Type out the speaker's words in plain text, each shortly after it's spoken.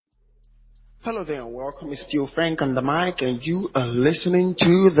Hello there and welcome. It's still Frank on the mic and you are listening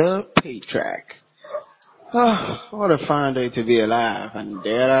to the Pay Track. What a fine day to be alive, and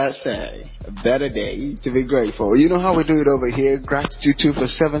dare I say, a better day to be grateful. You know how we do it over here, gratitude 2 for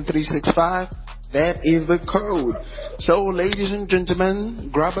 7365? That is the code. So ladies and gentlemen,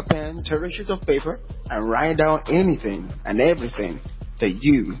 grab a pen, tear a sheet of paper, and write down anything and everything that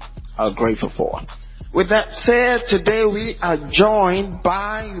you are grateful for. With that said, today we are joined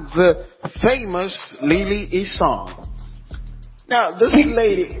by the famous Lily Isong. Now, this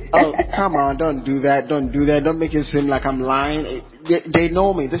lady, oh, come on, don't make it seem like I'm lying. They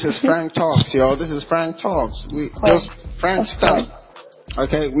know me. This is Frank Talks, y'all. This is Frank Talks. Just Frank stuff.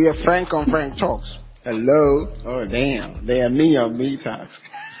 Okay, we are Frank on Frank Talks. Hello? Oh, damn. They are me on Me Talks.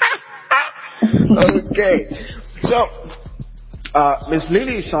 Okay. So, Miss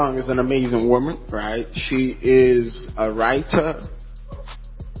Lily Song is an amazing woman, right? She is a writer,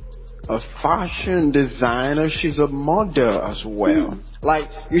 a fashion designer. She's a model as well. Like,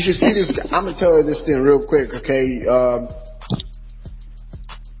 you should see this. I'm gonna tell you this thing real quick, okay?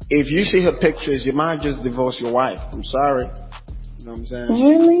 If you see her pictures, you might just divorce your wife. I'm sorry. You know what I'm saying?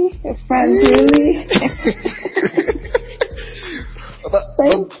 Really? Frank, really?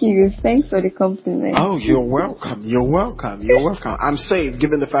 Thank you. Thanks for the compliment. Oh, you're welcome. You're welcome. You're welcome. I'm safe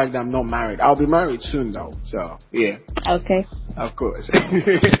given the fact that I'm not married. I'll be married soon though. So, yeah. Okay. Of course.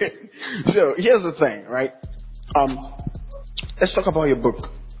 So, here's the thing, right? Let's talk about your book,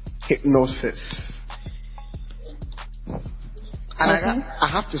 Hypnosis. And Okay. I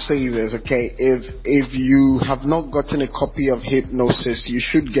have to say this, okay? If you have not gotten a copy of Hypnosis, you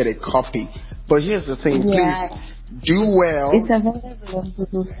should get a copy. But here's the thing, Yeah. please do well. It's available on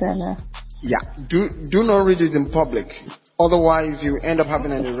Google Seller. Yeah, do not read it in public. Otherwise, you end up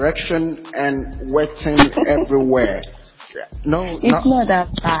having an erection and wetting everywhere. No, It's not that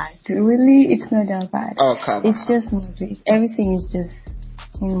bad. Really, it's not that bad. Oh, come It's on. just moderate. Everything is just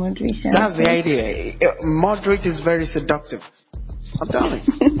in moderation. That's the Okay? idea. Moderate is very seductive. I'm telling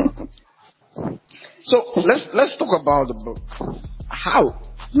you. So let's talk about the book. How?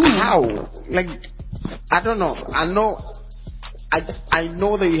 Like, I don't know. I know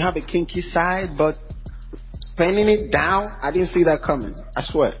that you have a kinky side, but penning it down, I didn't see that coming. I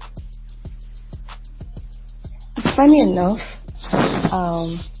swear. Funny enough,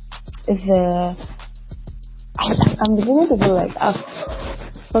 I'm beginning to feel like I've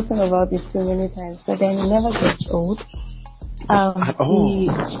spoken about this so many times, but then it never gets old. The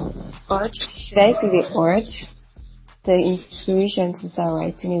urge, should I say the urge? The inspiration to start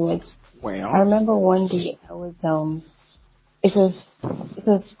writing it was, I remember one day it was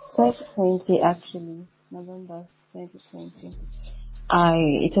 2020 actually, November 2020.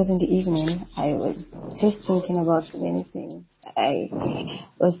 It was in the evening. I was just thinking about so many things. I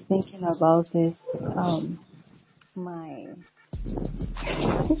was thinking about this, my,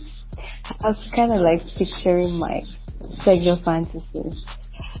 I was kind of like picturing my sexual fantasies.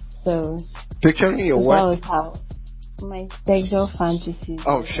 So, Picturing your that what? was how my sexual fantasies.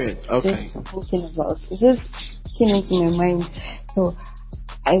 Oh shit. Okay. Just thinking about it just came into my mind. So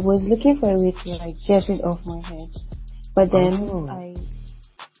I was looking for a way to like get it off my head. But then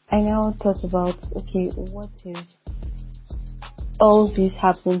I now thought about, okay, what if all this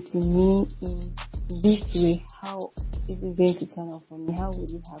happened to me in this way? How is it going to turn out for me? How would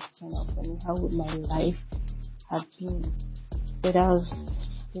it have turned out for me? How would my life have been? So that was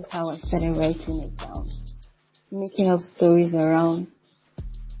just how I started writing it down. Making up stories around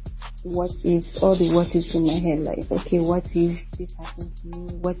what if, all the what ifs in my head, like, okay, what if this happened to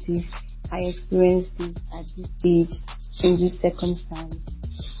me? What if I experienced this at this age, in this circumstance,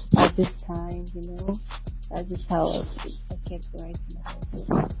 at this time, you know? That's just how I kept writing.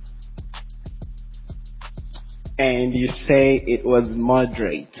 And you say it was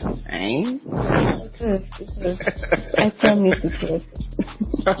moderate, eh? It was. I promise it was.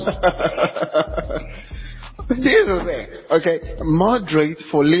 Here's the thing. Okay, moderate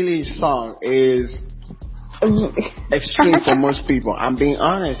for Lily's song is extreme for most people. I'm being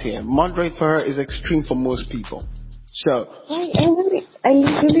honest here. Moderate for her is extreme for most people. So I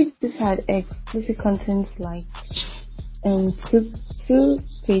literally just had explicit content like two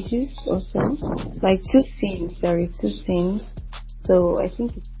pages or so, like two scenes. So I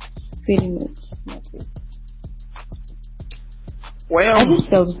think it's pretty much moderate. well, I just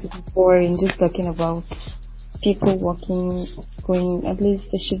felt it would be boring just talking about people walking, going. At least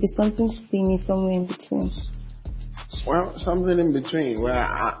there should be something steamy somewhere in between. well, something in between. Well,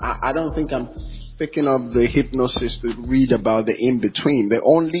 I don't think I'm picking up the hypnosis to read about the in between. The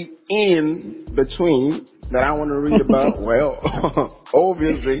only in between that I want to read about, well,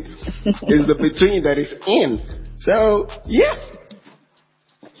 obviously, is the between that is in. So, yeah.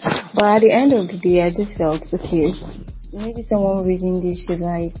 But at the end of the day, I just felt okay. Maybe someone reading this should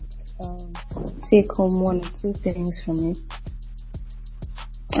like um, take home one or two things from it.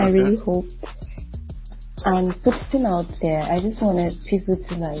 I Okay. really hope. And putting out there, I just wanted people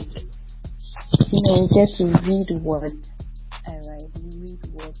to like, get to read what I write, read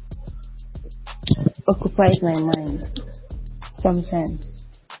what occupies my mind sometimes.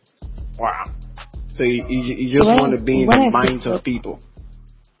 Wow. So you So just want to be in when the I put minds it of up, people.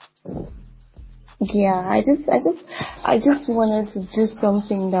 yeah, I just wanted to do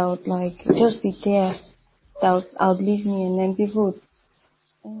something that would like just be there, that would outlive me, and then people would,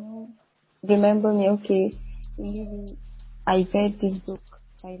 you know, remember me. Okay, Lily, I read this book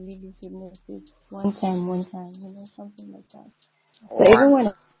by Lily Hypnosis one time, something like that. So even Wow. when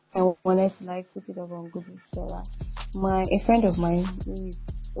I wanted to like put it up on Google Seller, a friend of mine who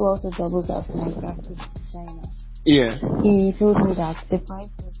also doubles as my graphic designer, Yeah. he told me that the price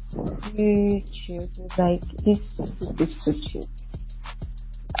was too cheap. It was like this book is too cheap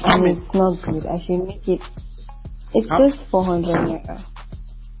I and mean, it's not good. I should make it. It's how, just 400 naira.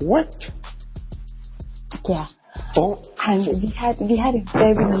 what? Yeah. Oh, And we had a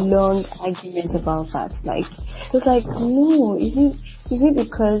very long argument about that. Like it was like, no, is it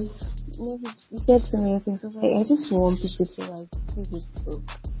because he said so many things. I was like, I just want people to like see this book.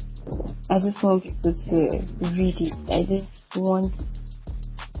 I just want people to read it. I just want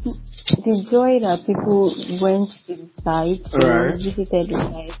the joy that people went to the site, right. visited the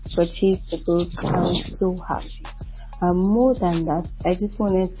site, purchased the book. I was so happy. And more than that, I just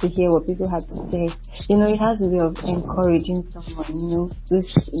wanted to hear what people had to say. It has a way of encouraging someone,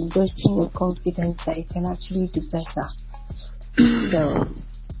 just boosting your confidence that you can actually do better. So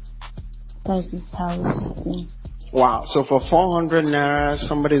that's just how it's been. Wow. So for 400 naira,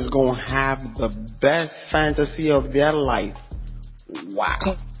 somebody's going to have the best fantasy of their life. Wow.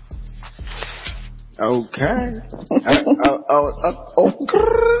 Okay. Okay.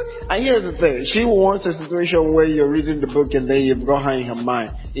 And here's the thing. She wants a situation where you're reading the book and then you've got her in her mind,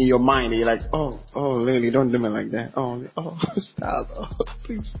 and you're like, oh, Lily, don't do me like that. Oh, stop. Oh,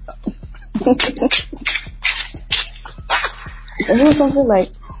 please stop. Something like,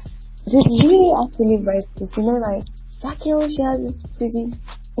 did you actually write this? Like, that girl, she has this pretty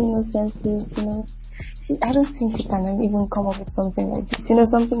innocent face. I don't think she can even come up with something like this.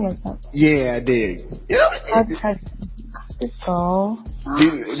 Something like that. Yeah, I did. Had this girl.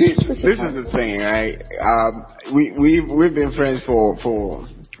 This is the thing, right? We've been friends for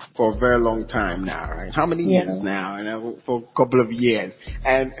a very long time now, right? How many years Yeah. now? For a couple of years,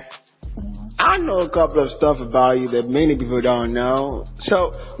 and Yeah. I know a couple of stuff about you that many people don't know.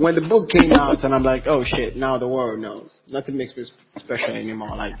 So when the book came out, and I'm like, oh shit, now the world knows. Nothing makes me special anymore.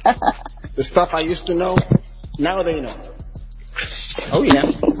 Like the stuff I used to know, now they know. Oh yeah,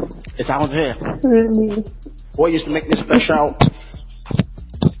 it's out there. Really? What used to make me special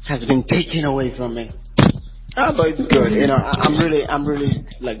has been taken away from me. Ah, but it's good. I'm really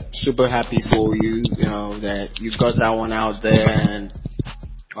like super happy for you. That you got that one out there, and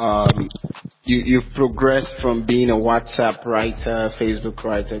um, you've progressed from being a WhatsApp writer, Facebook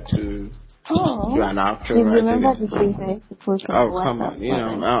writer to you're Oh, an actual you writer. remember the things I used to post on my Oh, come WhatsApp on.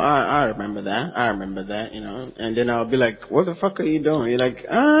 status? I remember that. I remember that, And then I'll be like, what the fuck are you doing? You're like,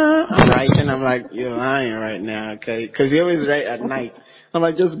 I'm writing. I'm like, you're lying right now, okay? Because you always write at night. I'm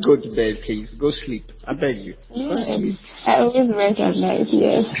like, just go to bed, please. Go sleep. I beg you. Go to Yes. sleep. I always write at night,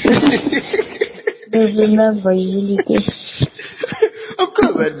 yes. You remember, you really do. Of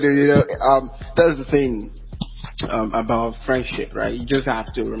course I do, That's the thing about friendship, right? You just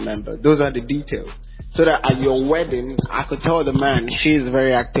have to remember. Those are the details. So that at your wedding, I could tell the man she's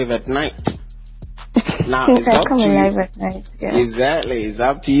very active at night. Now it's I up come to you. alive at night, yeah. Exactly. It's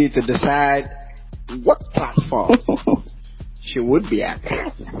up to you to decide what platform she would be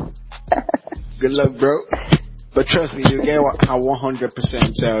active. Good luck, bro. But trust me, you get what I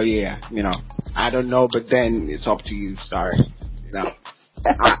 100%. So yeah, I don't know, but then it's up to you. Sorry,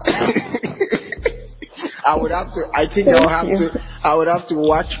 I, I would have to. I think Thank you. I would have to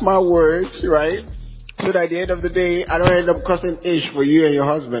watch my words, right? So that at the end of the day, I don't end up costing ish for you and your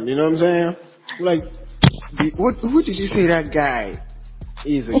husband. You know what I'm saying? Like, who did you say that guy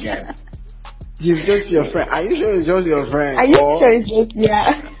is again? He's just your friend. Are you sure he's just your friend? Are you sure it's just,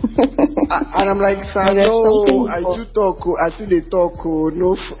 yeah? And I'm like, sir, Or there's no, something I more? do talk, I do the talk,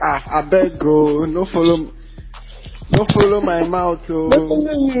 no, I beg, no Don't follow my mouth, Don't oh.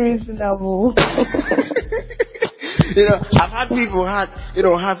 follow me reasonable. I've had people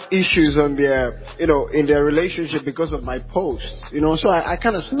have issues on their, in their relationship because of my posts, so I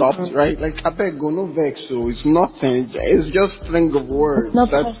kind of stopped, right? Like, I beg, go no vex, so it's nothing. It's just string of It's words.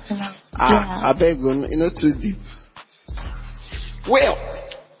 not That's, personal. Yeah. I beg, go, too deep. Well,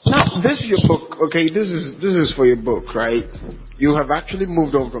 now this is your book, okay? This is for your book, right? You have actually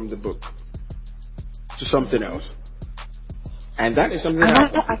moved on from the book to something else, and that is something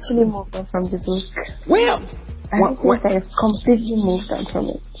I've that, actually moved on from the book. well, I don't think I've completely moved on from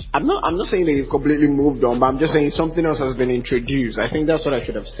it. I'm not saying that you've completely moved on, but I'm just saying something else has been introduced. I think that's what I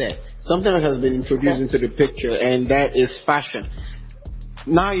should have said. Something else has been introduced Okay. into the picture, and that is fashion.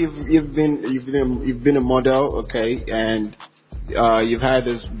 Now you've been a model, okay, and you've had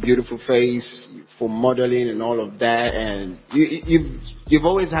this beautiful face for modeling and all of that, and you've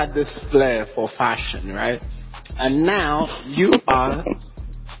always had this flair for fashion, right? And now you are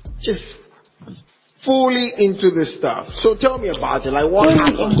just fully into this stuff. So tell me about it. Like, what Fully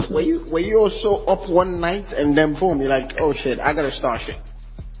happened? into Were it. you also up one night and then boom, you're like, oh shit, I gotta start shit.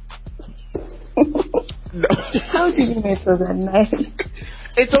 No. How did you know it was at night?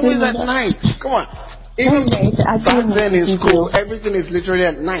 It's You always know at that night. Come on. that Even night I back didn't then make in a school, video. everything is literally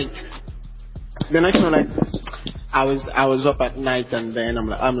at night. The next one, like, I was up at night and then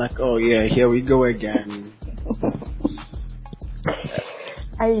I'm like, oh yeah, here we go again.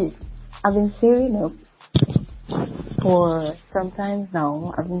 I've been saving up for some time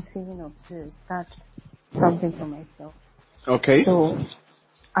now. I've been saving up to start something for myself. Okay. So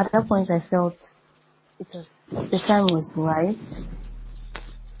at that point I felt the time was right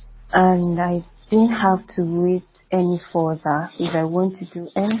and I didn't have to wait any further. If I want to do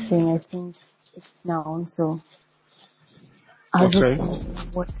anything, I think it's now. So I was just Okay. thinking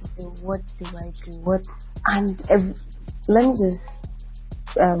what to do, what do I do, what, and let me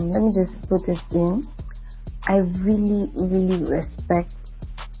just put this in. I really, really respect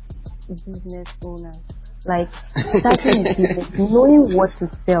business owners. Like starting a business, knowing what to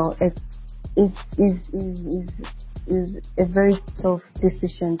sell, is a very tough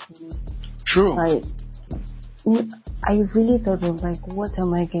decision to make. True. Like I really thought of like what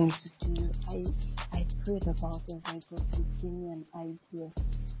am I going to do? I prayed about it. I God, please give me an idea.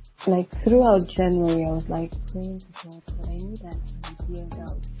 Like throughout January, I was like praying to God, but I need an idea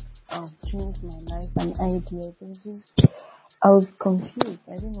that change my life. An idea. It was just I was confused.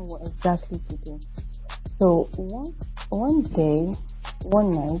 I didn't know what exactly to do. So one day,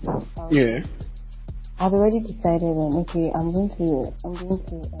 one night, Yeah. I've already decided on okay,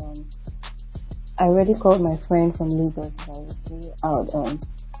 I already called my friend from Lagos. I will say I'll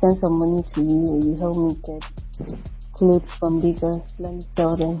send some money to you. Will you help me get clothes from Lagos? Let me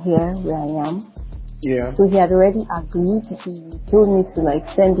sell them here where I am. Yeah. So he had already agreed. He told me to like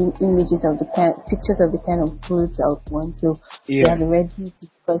send him images of pictures of the kind of clothes I would want. So we Yeah. had already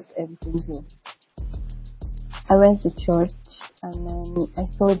discussed everything. So I went to church and then I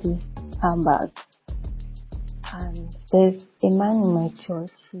saw this handbag. And there's a man in my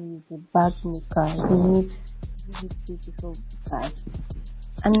church. He's a bag maker. He makes really beautiful bags.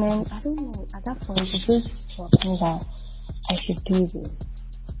 And then I don't know. At that point, it just struck me that I should do this.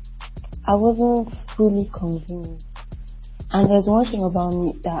 I wasn't fully convinced. And there's one thing about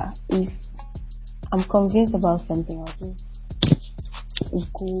me that if I'm convinced about something, I'll just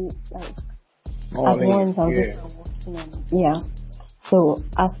go like at All in. once. I'll just Yeah. start working on it. Yeah. So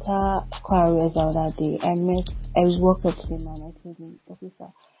after quarrels out that day, I walked up to him and I told him,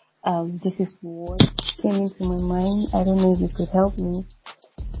 Officer, this is what came into my mind. I don't know if you could help me.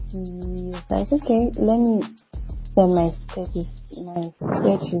 He was like, okay, let me send my sketches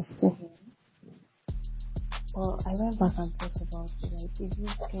to him. Well, I went back and thought about it. Like,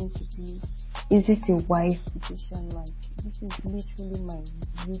 is it a wise decision? Like, this is literally my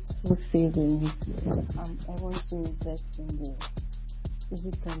youthful savings. I want to invest in this. Is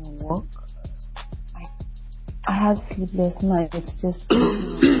it gonna work? I I had sleepless nights just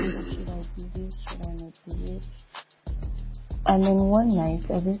thinking, okay, should I do this? Should I not do it? And then one night,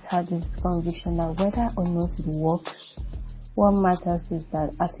 I just had this conviction that whether or not it works, what matters is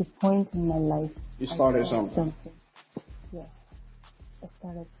that at a point in my life, You I started started something. something. Yes, I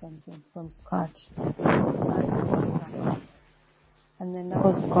started something from scratch. And then that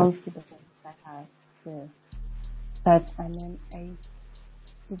was the confidence I had to start. And then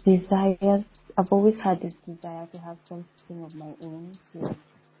the desires, I've always had this desire to have something of my own, to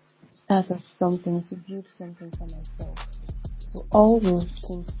start up something, to build something for myself. So all we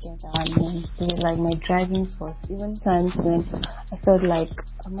came together and then they were like my driving force. Even times when I felt like,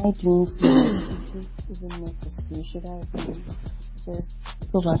 am I doing too much? Is this even necessary? Should I even just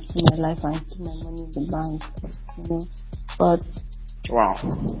go back to my life and keep my money in the bank? You know? But Wow.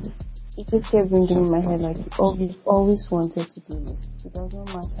 it just kept ringing in my head like, oh, we've always wanted to do this. It doesn't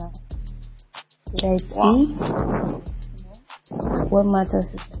matter whether it's big Wow. or small. What matters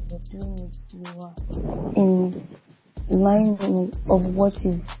is that you're doing it. You are in line of what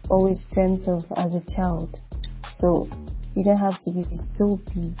you've always dreamt of as a child. So you don't have to be so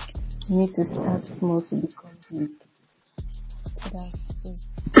big. You need to start small to become big. So that's just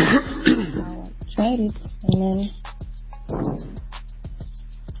how I tried it, and then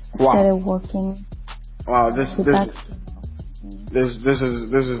I Wow. started working. Wow. The bags came out. This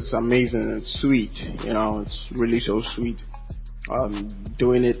is amazing. It's sweet. You know, it's really so sweet.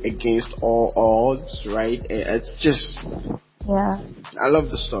 Doing it against all odds, right? It's just, Yeah, I love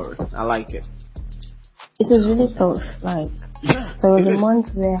the story. I like it. it was really tough. Like Yeah, there was it a is. month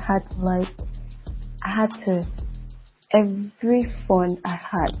where I had to every fund I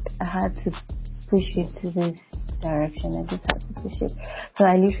had to push it to this direction. I just had to push it. So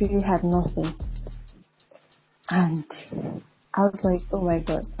I literally had nothing. And I was like, oh my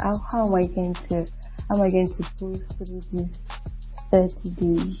god, how am I going to pull through these 30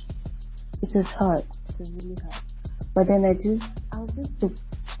 days? It was hard. It was really hard. But then I was just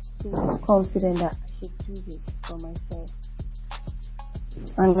so confident that I should do this for myself.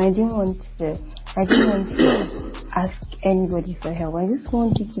 And I didn't want to ask anybody for help. I just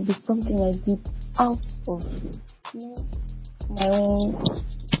wanted it to be something I did out of, you know, my own,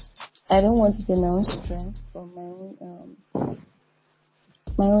 I don't want to say my own strength, but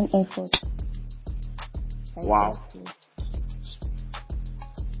my own effort. I Wow. just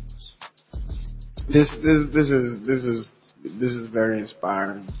this. This is very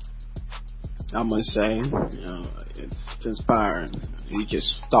inspiring. I must say, you know, it's inspiring. You just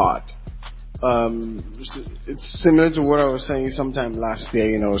start. It's similar to what I was saying sometime last year.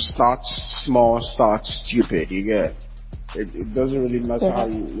 You know, start small, start stupid. You get it doesn't really matter how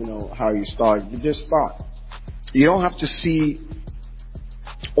Yeah. you know how you start. You just start. You don't have to see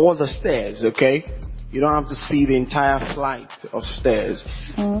all the stairs, okay? You don't have to see the entire flight of stairs.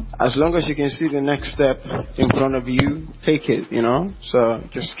 Mm. As long as you can see the next step in front of you, take it, you know? So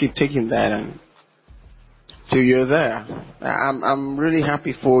just keep taking that and till you're there. I'm really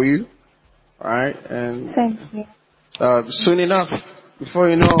happy for you, alright? And Thank you. soon enough, before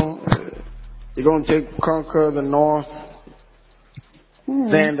you know, you're going to conquer the north,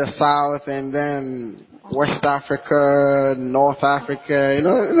 Mm. then the south, and then West Africa, North Africa, you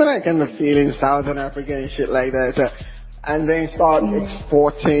know that kind of feeling, Southern Africa and shit like that. So, and then start Yeah.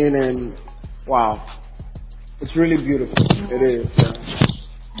 exporting, and wow, it's really beautiful. It Yeah. is.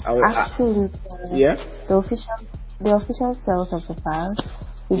 Actually, Yeah, the official the official sales of the bag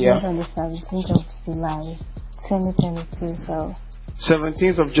begins yeah. on the 17th of July, 2022. So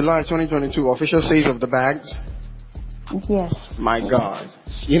 17th of July 2022, official sales of the bags. yes, My yes. God,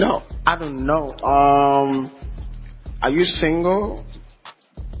 you know, I don't know. Are you single?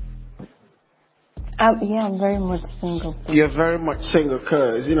 Yeah, I'm very much single, please. You're very much single,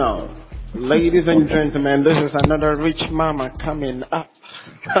 cause you know, ladies and gentlemen, this is another rich mama coming up.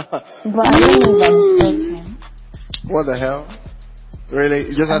 But I don't know if I'm certain. What the hell? Really?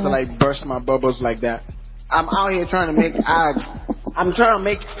 You just have I'm to not. like burst my bubbles like that. I'm out here trying to make ads. I'm trying to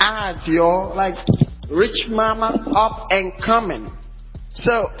make ads, yo. Like, rich mama up and coming.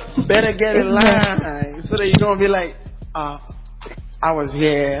 So, better get in Yeah. line so that you don't be like, uh, I was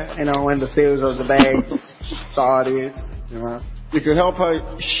here, you know, when the sales of the bags started, you know. You could help her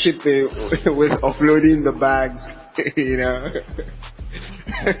ship it with offloading the bags, you know.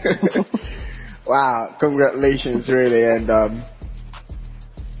 Wow, congratulations, really, and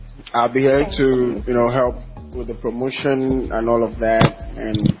I'll be here Thank to, you. you know, help with the promotion and all of that.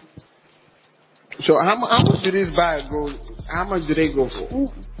 And so, how much do these bags go? How much do they go for?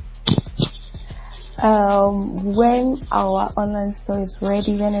 When our online store is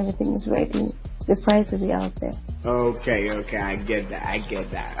ready, when everything is ready, the price will be out there. Okay, okay, I get that, I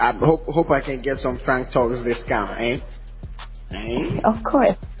get that. I hope I can get some Frank Talks discount, eh? Eh? Of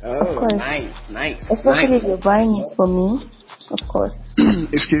course, of Oh, course. nice, nice, Especially if nice. you're buying it for me, of course.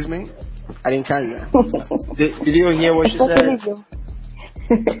 Excuse me? I didn't catch that. Did you hear what she Especially said? if you're,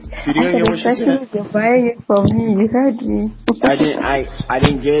 Did I you said, hear what she especially said? if you're buying it for me. You heard me. I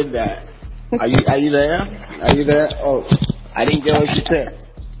didn't get that. Are you there? Are you there? Oh, I didn't get what she said.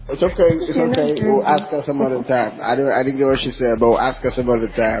 It's okay, it's You're not okay. We'll hearing ask her some other time. I didn't get what she said, but we'll ask her some other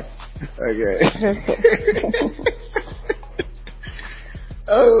time. Okay. me. Okay.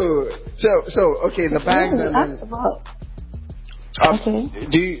 Oh, okay, the You bags know, you and asked then about. uh, Okay.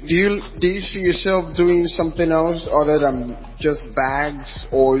 do you see yourself doing something else other than just bags,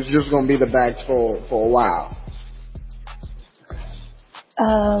 or is just gonna be the bags for a while?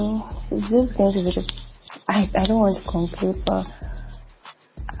 It's just going to be the. I don't want to conclude, but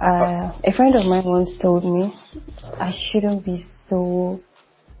Uh, a friend of mine once told me I shouldn't be so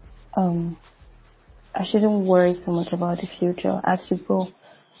um I shouldn't worry so much about the future. As you go,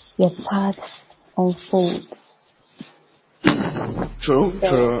 your paths unfold. True, So,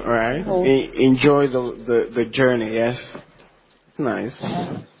 true, right. you know, Enjoy the journey. Yes, it's nice.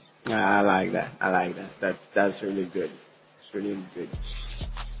 yeah. I like that. I like that. That's really good. It's really good.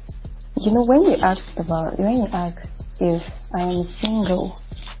 You know, when you ask if I am single,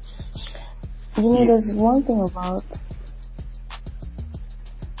 you know, Yeah. there's one thing about,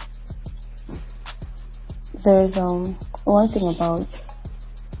 there's one thing about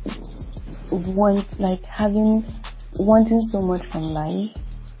like wanting so much from life.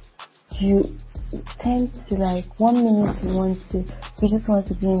 You tend to, like, 1 minute you just want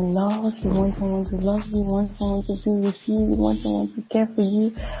to be in love, you want someone to love you, you want someone to be with you, you want someone to care for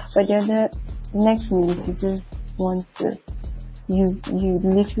you, but the next minute you just want to, you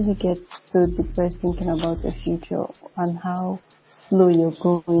literally get so depressed thinking about the future and how slow you're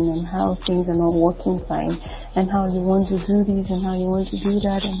going and how things are not working fine and how you want to do this and how you want to do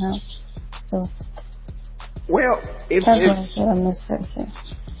that and how, so Well, if that's if why I said I'm not certain.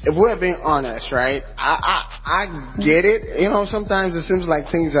 if we're being honest, right? I Mm. get it. You know, sometimes it seems like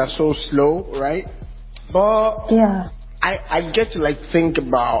things are so slow, right? But Yeah. I get to like think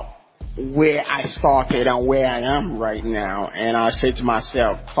about where I started and where I am right now, and I say to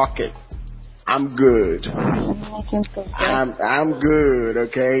myself, "Fuck it, I'm good. Making progress. I'm good,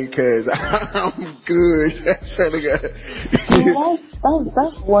 okay? Cause I'm good." You know,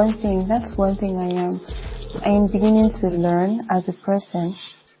 that's one thing. That's one thing I am beginning to learn as a person.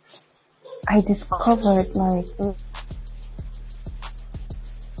 I discovered, like,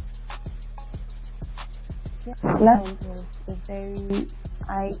 last month was a very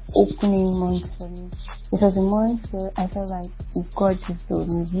eye-opening month for me. It was a month where I felt like God just told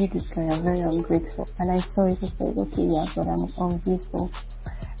me, "You this guy are very ungrateful," and I saw it. I said, "Okay, yeah, but I'm ungrateful."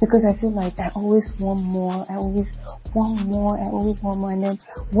 Because I feel like I always want more, I always want more, I always want more, and then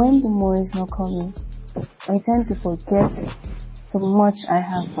when the more is not coming, I tend to forget the much I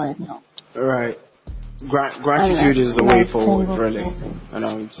have right now. Right. And I Gratitude is the feel way like thank forward, God really. for, You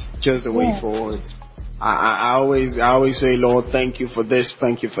know, it's just the way yeah, forward. I always say, Lord, thank you for this,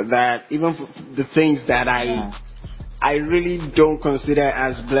 thank you for that. Even for the things that yeah, I really don't consider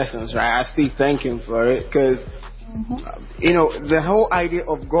as blessings, right? I still thank Him for it because, mm-hmm, the whole idea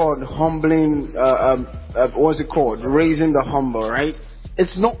of God humbling, what's it called? Raising the humble, right?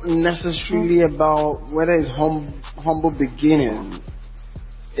 It's not mm, necessarily about whether it's humble beginning.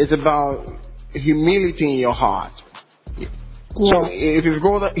 It's about humility in your heart. So yeah, if you've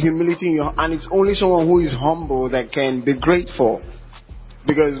got that humility in your, and it's only someone who is humble that can be grateful.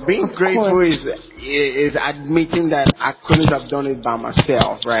 Because of being grateful course, is admitting that I couldn't have done it by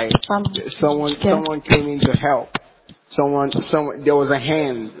myself, right? Someone yes, came in to help. Someone there was a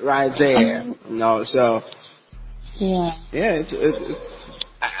hand right there. and So yeah, yeah, it's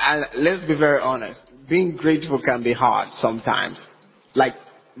let's be very honest. Being grateful can be hard sometimes, like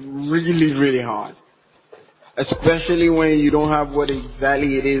really really hard, especially when you don't have what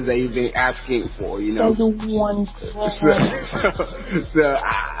exactly it is that you've been asking for. that you want, So, yeah.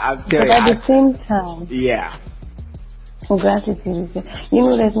 I'm But telling you, at the same time, yeah, gratitude is, you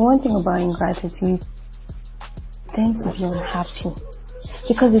know, there's one thing about ingratitude, you tend to be unhappy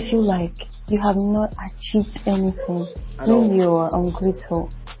because you feel like you have not achieved anything. at When all. you're ungrateful,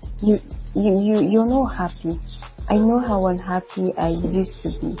 you you're not happy. I know how unhappy I used to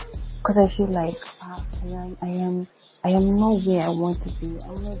be because I feel like, I am not where I want to be.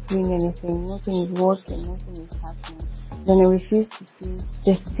 I'm not doing anything. Nothing is working. Nothing is happening. Then I refuse to see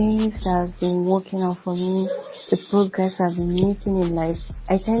the things that have been working out for me, the progress I've been making in life.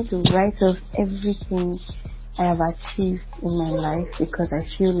 I tend to write off everything I have achieved in my life because I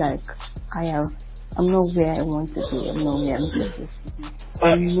feel like I'm not where I want to be. I'm not where I'm supposed to be. Uh,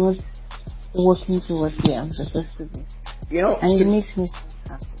 I'm not working towards where I'm supposed to be. you know, And it to makes me so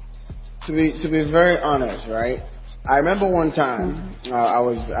happy. to be very honest, right? I remember one time Mm-hmm. I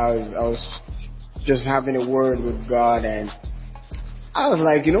was just having a word with God, and I was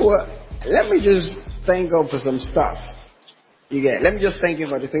like, you know what? Let me just thank God for some stuff. You get? Let me just thank Him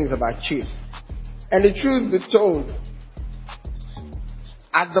for the things I've achieved. And the truth be told,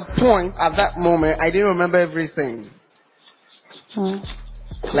 at the point, at that moment, I didn't remember everything. Mm.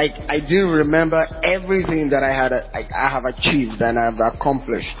 Like I do remember everything that I have achieved and I've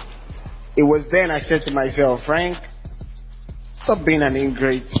accomplished. It was then I said to myself, Frank, stop being an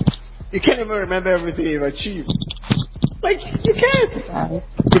ingrate. You can't even remember everything you've achieved. Like you can't. Right.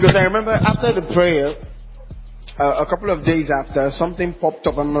 Because I remember after the prayer, a couple of days after, something popped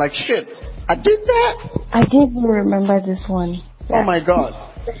up. I'm like, shit, I did that. I didn't remember this one. Oh Yeah. my God.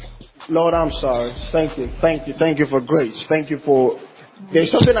 Lord, I'm sorry. Thank you for grace. Thank you for.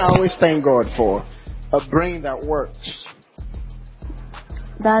 There's something I always thank God for: a brain that works.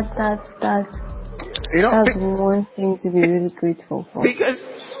 That's You know, that's one thing to be really grateful for. because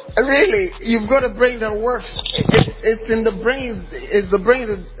really, you've got a brain that works. It's in the brain. It's the brain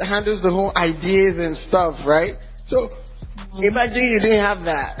that handles the whole ideas and stuff, right? So Mhm. imagine you didn't have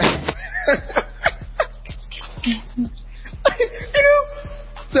that. you know.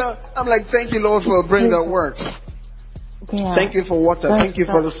 So I'm like, thank you, Lord, for a brain that Grateful. works. Yeah. Thank you for water. That's Thank you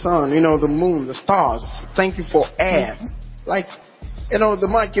for that. the sun, the moon, the stars. Thank you for air. Mhm. Like, the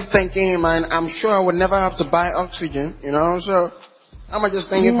more I keep thanking him, and I'm sure I would never have to buy oxygen. So I'm just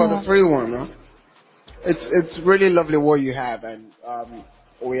thanking for the Yeah. free one. No? It's really lovely what you have, and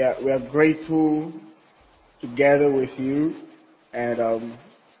we are grateful together with you, and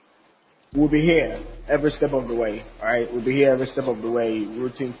we'll be here every step of the way. All right, we'll be here every step of the way,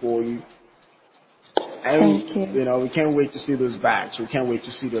 rooting for you. And Thank you. we can't wait to see those bags. We can't wait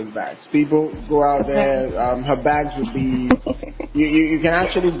to see those bags. People go out Right. there. Her bags would be. You can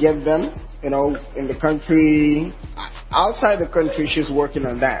actually get them. In the country, outside the country, she's working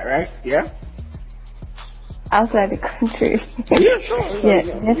on that, right? Yeah. Outside the country. Yeah, sure. Yeah,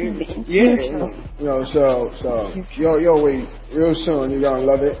 definitely in Yeah. future. So Future. you're wait real soon. You're gonna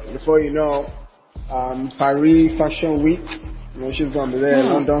love it. Before you know, Paris Fashion Week. She's gonna be there.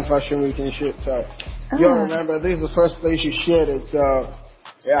 Hmm. London Fashion Week and shit. So you'll Ah. remember this is the first place she shared it. So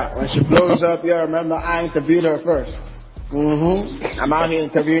yeah, when she blows up, you'll remember I interviewed her first. I'm out here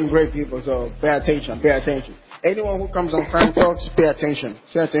interviewing great people, so pay attention. Pay attention. Anyone who comes on Frank Talks, pay attention.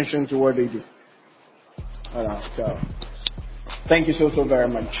 Pay attention to what they do. So thank you so very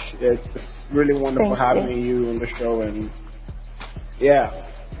much. It's really wonderful Thank you. having you on the show, and yeah,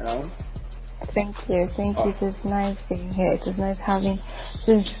 you know. Thank you. Thank you. Oh, It was nice being here. It was nice having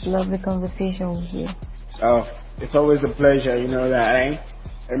this lovely conversation with you. oh, it's always a pleasure, that, eh?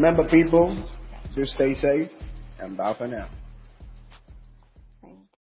 Remember, people, do stay safe and bye for now.